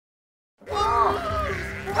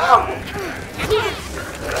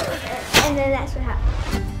And then that's what happened.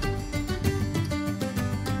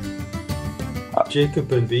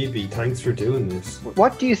 Jacob and Bebe, thanks for doing this.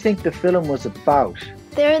 What do you think the film was about?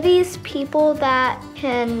 There are these people that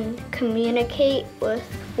can communicate with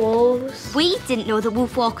wolves. We didn't know that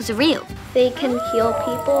WolfWalkers are real. They can heal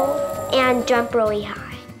people and jump really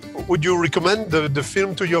high. Would you recommend the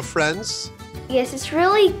film to your friends? Yes, it's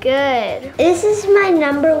really good. This is my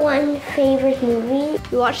 #1 favorite movie.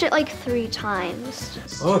 We watched it like 3 times.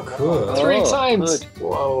 Oh, cool. 3 times? Good.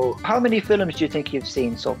 Whoa. How many films do you think you've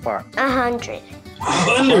seen so far? 100.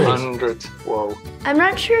 100. Whoa. I'm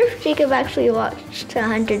not sure if Jacob actually watched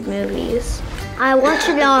 100 movies. I watch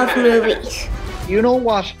a lot of movies. You know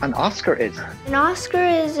what an Oscar is? An Oscar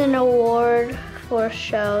is an award for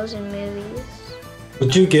shows and movies.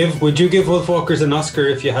 Would you give WolfWalkers an Oscar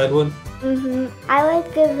if you had one? I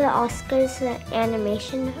would give the Oscars the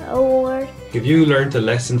animation award. If you learned a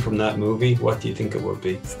lesson from that movie, what do you think it would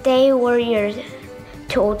be? Stay where you're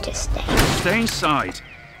told to stay. Stay inside.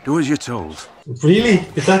 Do as you're told. Really?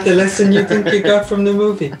 Is that the lesson you think you got from the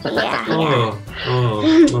movie? Yeah.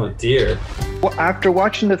 Oh dear. After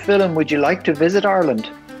watching the film, would you like to visit Ireland?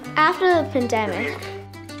 After the pandemic.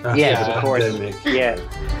 Yes, After of the course. pandemic. Yeah.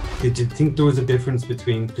 Did you think there was a difference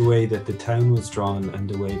between the way that the town was drawn and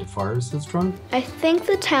the way the forest was drawn? I think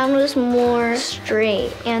the town was more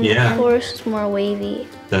straight and Yeah. the forest was more wavy.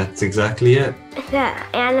 That's exactly it. The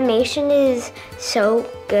animation is so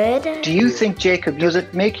good. Do you think, Jacob, does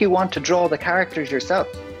it make you want to draw the characters yourself?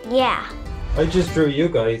 Yeah. I just drew you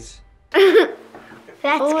guys.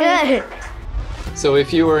 That's good. So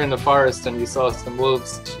if you were in the forest and you saw some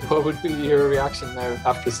wolves, what would be your reaction now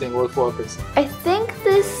after seeing WolfWalkers? I think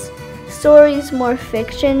this story's more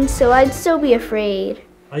fiction, so I'd still be afraid.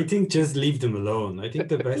 I think just leave them alone. I think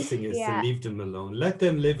the best thing is Yeah. to leave them alone. Let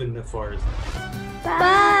them live in the forest.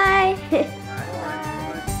 Bye!